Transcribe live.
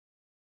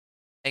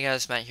Hey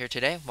guys, Matt here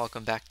today.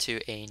 Welcome back to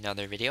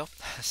another video.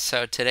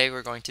 So today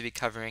we're going to be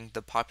covering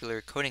the popular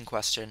coding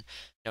question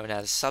known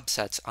as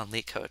subsets on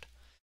LeetCode.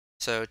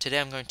 So today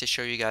I'm going to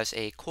show you guys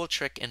a cool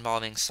trick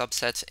involving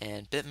subsets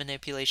and bit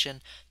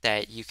manipulation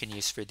that you can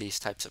use for these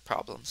types of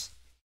problems.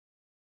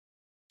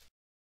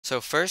 So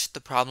first,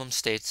 the problem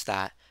states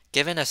that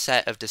given a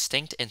set of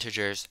distinct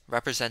integers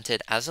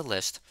represented as a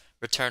list,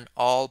 return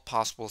all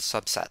possible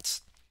subsets.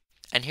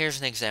 And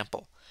here's an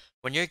example.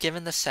 When you're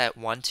given the set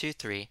 1, 2,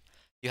 3,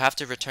 you have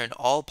to return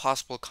all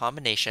possible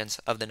combinations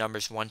of the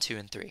numbers 1, 2,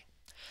 and 3.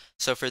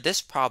 So for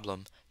this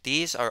problem,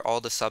 these are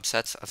all the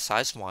subsets of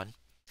size 1,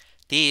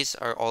 these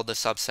are all the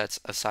subsets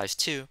of size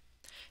 2,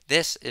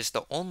 this is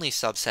the only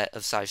subset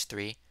of size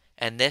 3,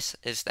 and this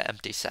is the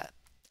empty set.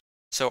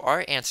 So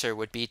our answer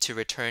would be to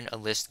return a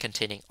list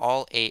containing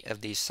all 8 of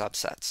these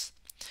subsets.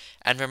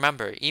 And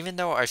remember, even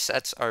though our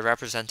sets are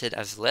represented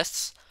as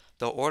lists,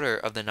 the order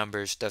of the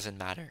numbers doesn't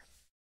matter.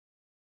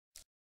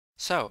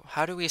 So,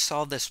 how do we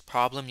solve this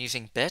problem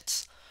using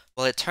bits?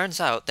 Well, it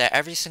turns out that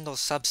every single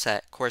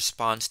subset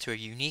corresponds to a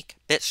unique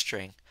bit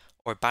string,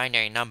 or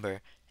binary number,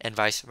 and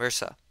vice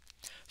versa.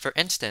 For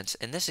instance,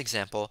 in this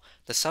example,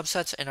 the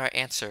subsets in our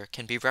answer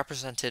can be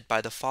represented by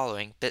the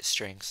following bit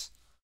strings.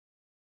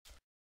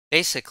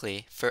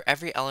 Basically, for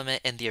every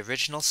element in the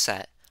original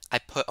set, I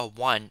put a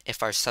 1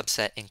 if our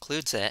subset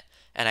includes it,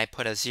 and I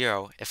put a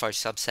 0 if our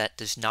subset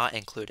does not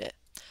include it.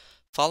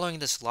 Following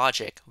this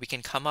logic, we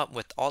can come up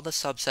with all the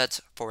subsets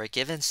for a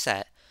given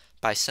set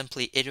by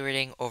simply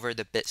iterating over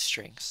the bit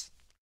strings.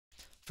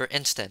 For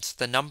instance,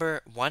 the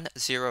number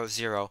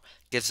 100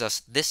 gives us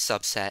this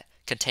subset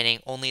containing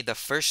only the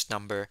first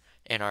number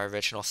in our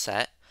original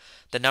set.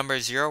 The number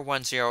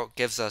 010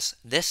 gives us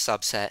this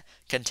subset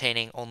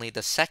containing only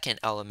the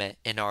second element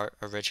in our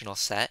original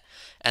set,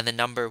 and the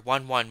number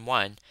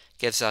 111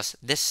 gives us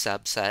this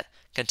subset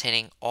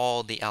containing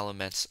all the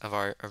elements of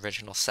our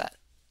original set.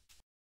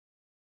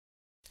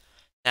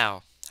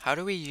 Now, how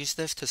do we use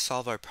this to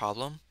solve our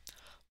problem?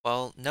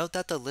 Well, note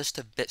that the list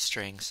of bit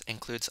strings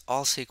includes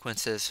all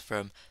sequences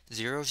from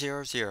 000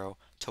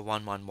 to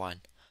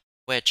 111,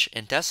 which,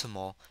 in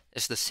decimal,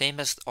 is the same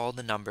as all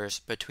the numbers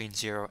between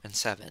 0 and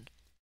 7.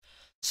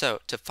 So,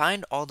 to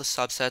find all the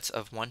subsets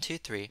of 1, 2,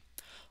 3,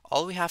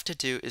 all we have to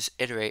do is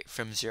iterate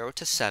from 0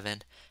 to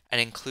 7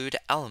 and include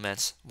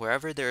elements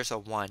wherever there is a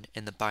 1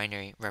 in the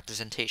binary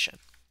representation.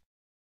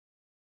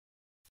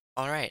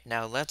 Alright,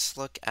 now let's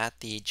look at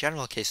the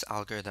general case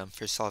algorithm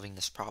for solving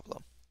this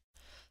problem.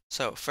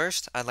 So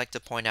first, I'd like to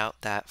point out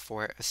that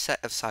for a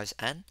set of size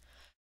n,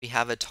 we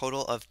have a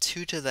total of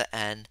 2 to the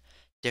n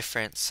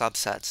different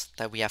subsets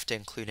that we have to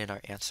include in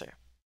our answer.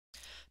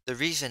 The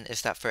reason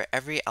is that for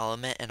every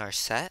element in our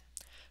set,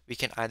 we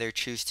can either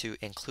choose to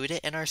include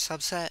it in our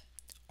subset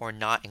or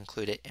not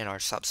include it in our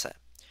subset.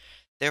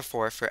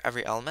 Therefore, for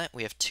every element,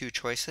 we have 2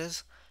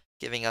 choices,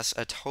 giving us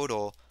a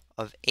total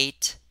of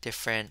 8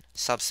 different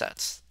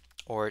subsets,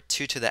 or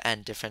 2 to the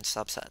n different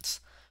subsets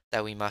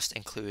that we must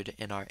include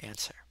in our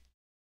answer.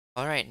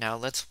 Alright, now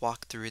let's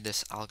walk through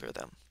this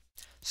algorithm.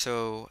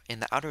 So in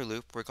the outer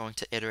loop, we're going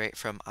to iterate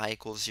from I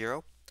equals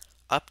 0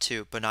 up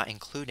to, but not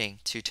including,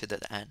 2 to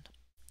the n.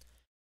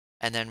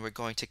 And then we're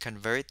going to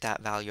convert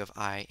that value of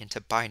I into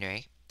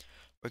binary.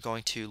 We're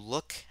going to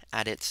look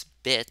at its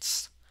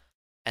bits,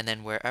 and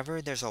then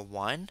wherever there's a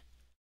 1,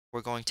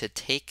 we're going to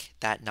take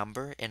that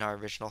number in our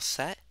original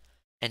set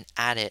and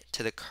add it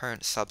to the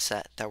current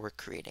subset that we're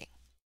creating.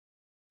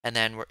 And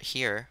then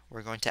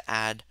we're going to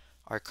add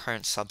our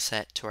current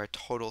subset to our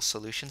total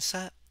solution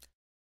set.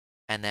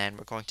 And then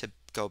we're going to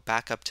go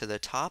back up to the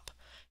top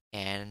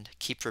and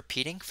keep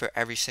repeating for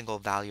every single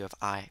value of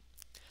I.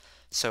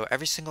 So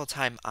every single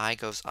time I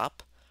goes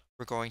up,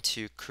 we're going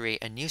to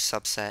create a new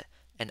subset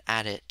and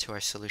add it to our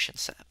solution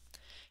set.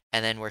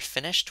 And then we're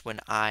finished when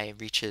I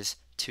reaches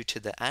 2 to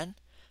the n,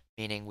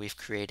 meaning we've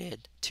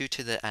created 2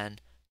 to the n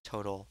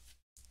total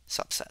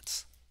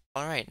subsets.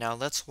 Alright, now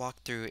let's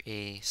walk through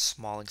a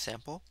small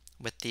example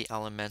with the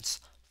elements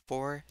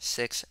 4,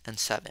 6, and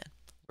 7,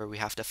 where we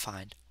have to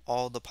find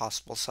all the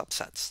possible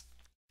subsets.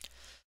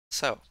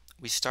 So,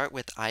 we start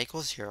with I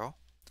equals 0,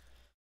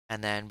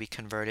 and then we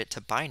convert it to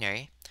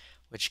binary,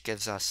 which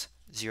gives us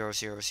 0,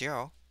 0,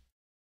 0,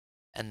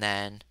 and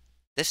then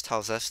this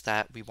tells us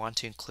that we want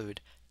to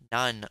include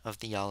none of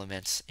the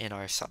elements in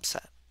our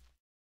subset.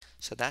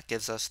 So that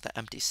gives us the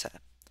empty set.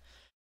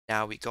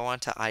 Now we go on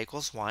to I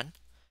equals 1,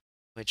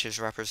 which is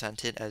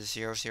represented as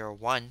 0, 0,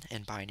 1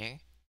 in binary,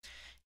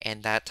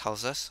 and that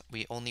tells us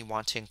we only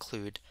want to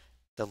include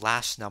the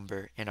last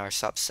number in our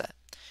subset.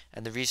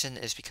 And the reason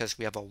is because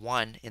we have a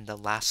 1 in the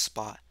last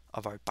spot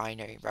of our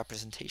binary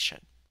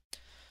representation.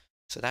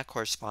 So that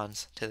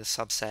corresponds to the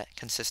subset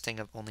consisting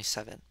of only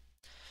 7.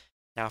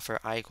 Now for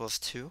I equals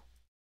 2,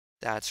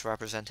 that's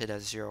represented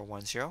as 0,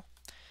 1, 0,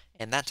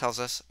 and that tells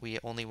us we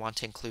only want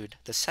to include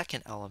the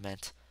second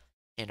element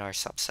in our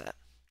subset.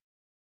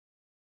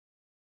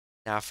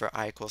 Now for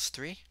I equals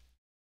 3,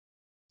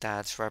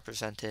 that's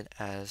represented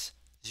as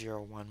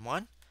 0, 1,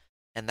 1,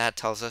 and that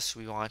tells us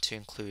we want to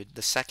include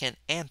the second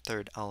and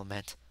third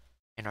element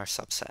in our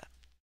subset.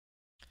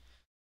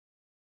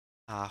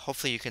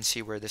 Hopefully you can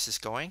see where this is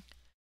going.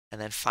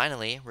 And then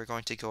finally, we're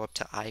going to go up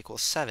to I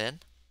equals 7.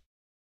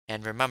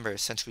 And remember,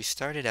 since we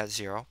started at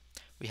 0,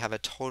 we have a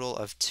total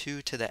of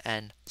 2 to the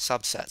n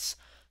subsets,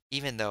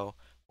 even though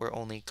we're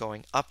only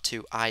going up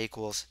to I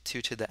equals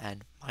 2 to the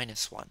n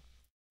minus 1.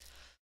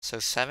 So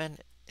 7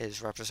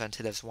 is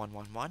represented as 1,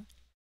 1, 1,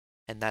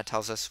 and that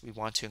tells us we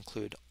want to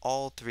include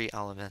all 3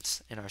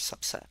 elements in our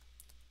subset.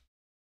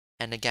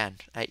 And again,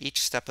 at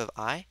each step of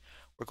I,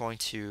 we're going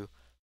to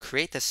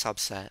create this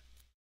subset,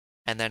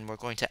 and then we're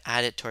going to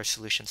add it to our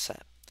solution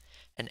set.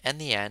 And in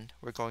the end,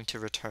 we're going to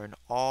return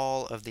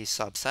all of these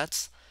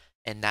subsets,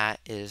 and that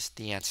is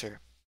the answer.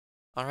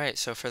 Alright,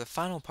 so for the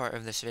final part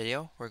of this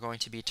video, we're going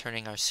to be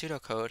turning our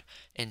pseudocode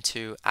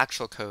into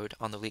actual code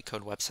on the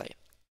LeetCode website.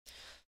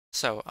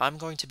 So I'm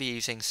going to be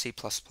using C++,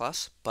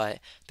 but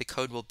the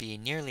code will be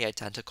nearly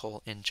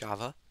identical in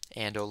Java,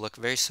 and it'll look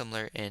very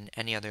similar in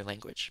any other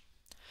language.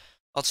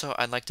 Also,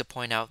 I'd like to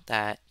point out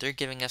that they're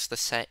giving us the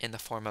set in the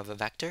form of a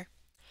vector.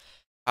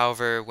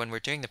 However, when we're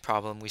doing the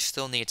problem, we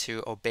still need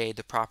to obey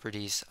the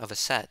properties of a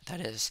set. That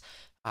is,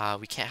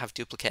 we can't have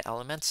duplicate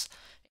elements,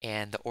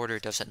 and the order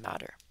doesn't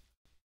matter.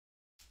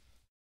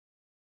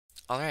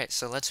 Alright,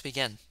 so let's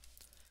begin.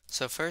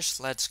 So first,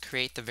 let's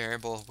create the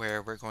variable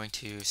where we're going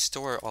to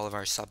store all of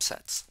our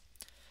subsets.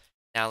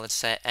 Now let's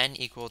set n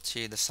equal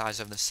to the size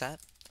of the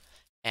set,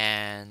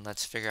 and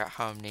let's figure out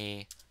how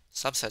many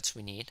subsets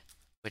we need,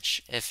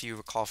 which, if you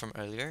recall from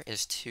earlier,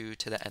 is 2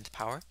 to the nth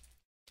power.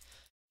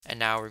 And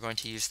now we're going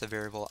to use the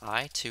variable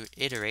I to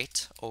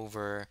iterate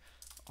over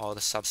all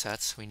the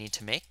subsets we need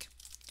to make.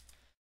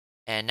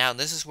 And now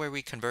this is where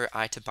we convert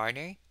I to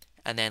binary,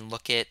 and then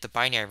look at the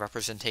binary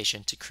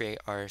representation to create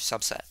our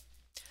subset.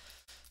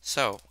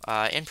 So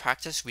in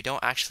practice, we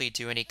don't actually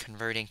do any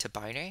converting to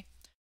binary.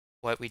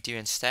 What we do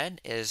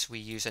instead is we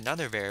use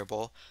another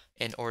variable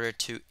in order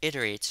to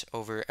iterate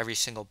over every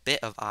single bit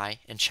of I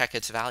and check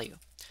its value.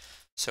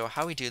 So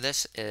how we do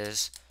this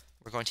is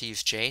we're going to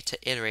use j to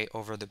iterate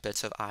over the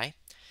bits of I,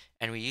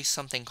 and we use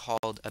something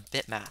called a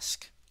bit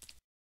mask.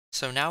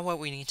 So now what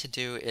we need to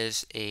do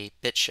is a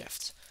bit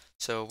shift.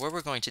 So what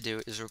we're going to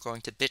do is we're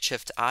going to bit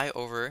shift I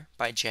over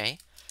by j,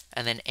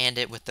 and then AND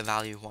it with the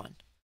value 1.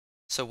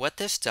 So what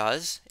this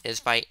does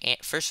is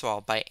first of all,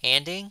 by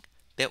ANDing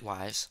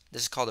bitwise,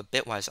 this is called a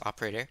bitwise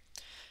operator,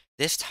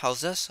 this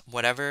tells us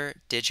whatever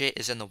digit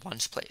is in the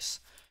ones place.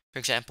 For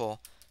example,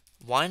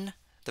 1,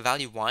 the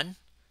value 1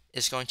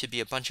 is going to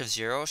be a bunch of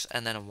zeros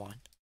and then a 1.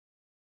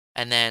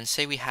 And then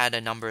say we had a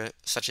number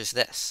such as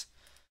this.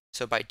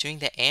 So by doing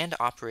the AND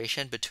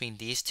operation between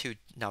these two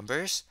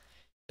numbers,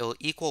 it will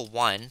equal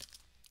 1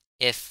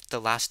 if the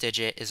last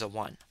digit is a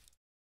 1.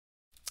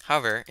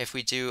 However, if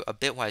we do a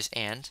bitwise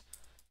AND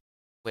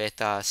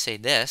with, say,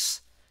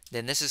 this,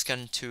 then this is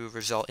going to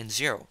result in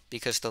 0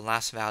 because the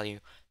last value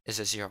is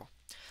a 0.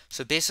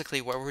 So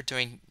basically what we're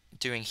doing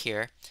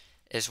here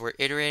is we're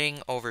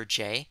iterating over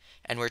j,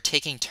 and we're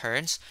taking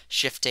turns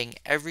shifting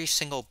every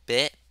single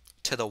bit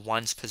to the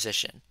ones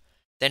position.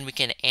 Then we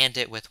can AND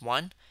it with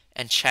 1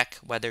 and check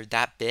whether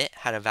that bit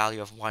had a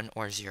value of 1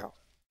 or 0.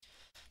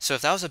 So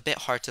if that was a bit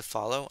hard to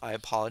follow, I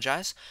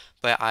apologize,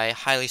 but I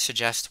highly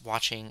suggest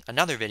watching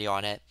another video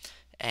on it,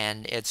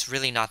 and it's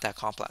really not that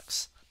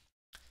complex.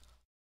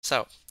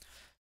 So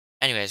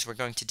anyways, we're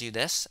going to do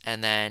this,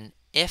 and then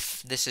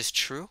if this is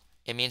true,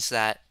 it means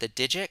that the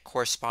digit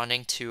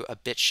corresponding to a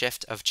bit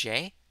shift of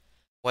j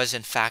was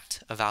in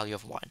fact a value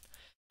of 1.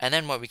 And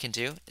then what we can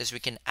do is we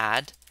can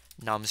add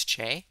nums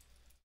j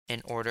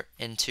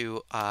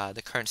into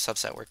the current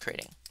subset we're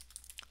creating.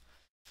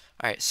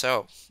 Alright,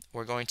 so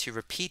we're going to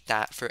repeat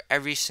that for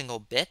every single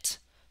bit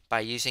by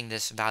using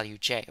this value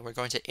j. We're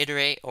going to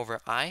iterate over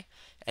I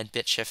and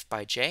bit shift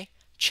by j,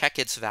 check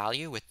its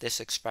value with this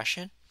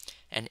expression,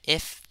 and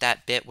if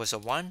that bit was a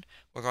 1,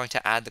 we're going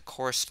to add the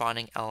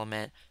corresponding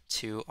element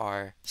to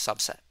our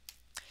subset.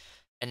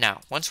 And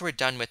now, once we're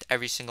done with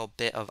every single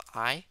bit of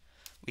I,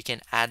 we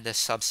can add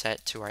this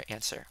subset to our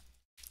answer.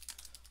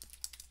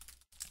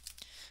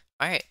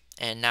 Alright,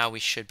 and now we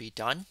should be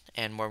done,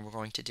 and what we're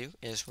going to do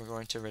is we're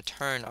going to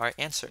return our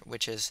answer,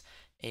 which is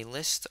a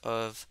list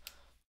of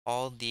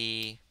all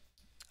the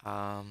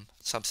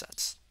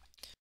subsets.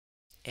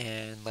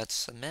 And let's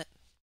submit.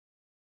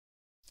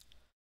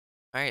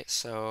 Alright,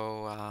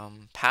 so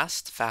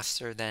passed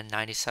faster than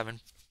 97%.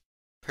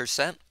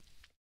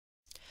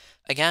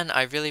 Again,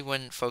 I really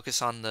wouldn't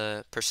focus on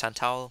the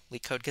percentile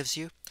LeetCode gives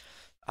you.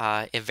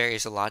 It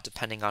varies a lot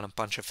depending on a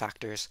bunch of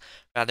factors.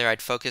 Rather,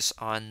 I'd focus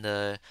on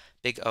the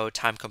big O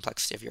time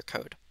complexity of your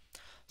code.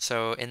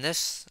 So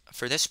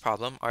for this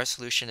problem, our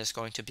solution is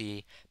going to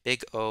be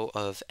big O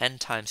of n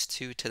times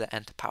 2 to the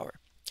nth power.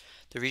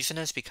 The reason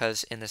is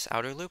because in this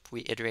outer loop,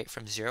 we iterate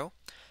from 0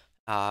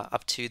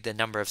 up to the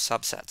number of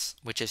subsets,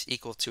 which is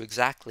equal to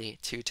exactly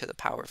 2 to the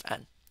power of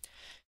n.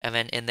 And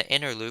then in the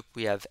inner loop,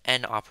 we have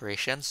n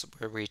operations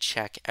where we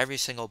check every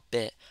single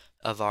bit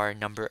of our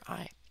number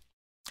I.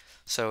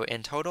 So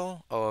in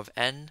total, O of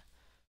n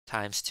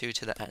times 2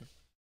 to the n.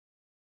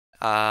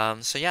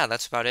 So yeah,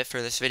 that's about it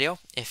for this video.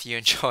 If you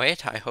enjoy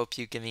it, I hope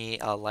you give me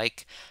a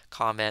like,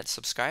 comment,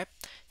 subscribe,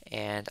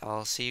 and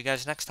I'll see you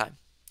guys next time.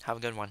 Have a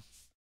good one.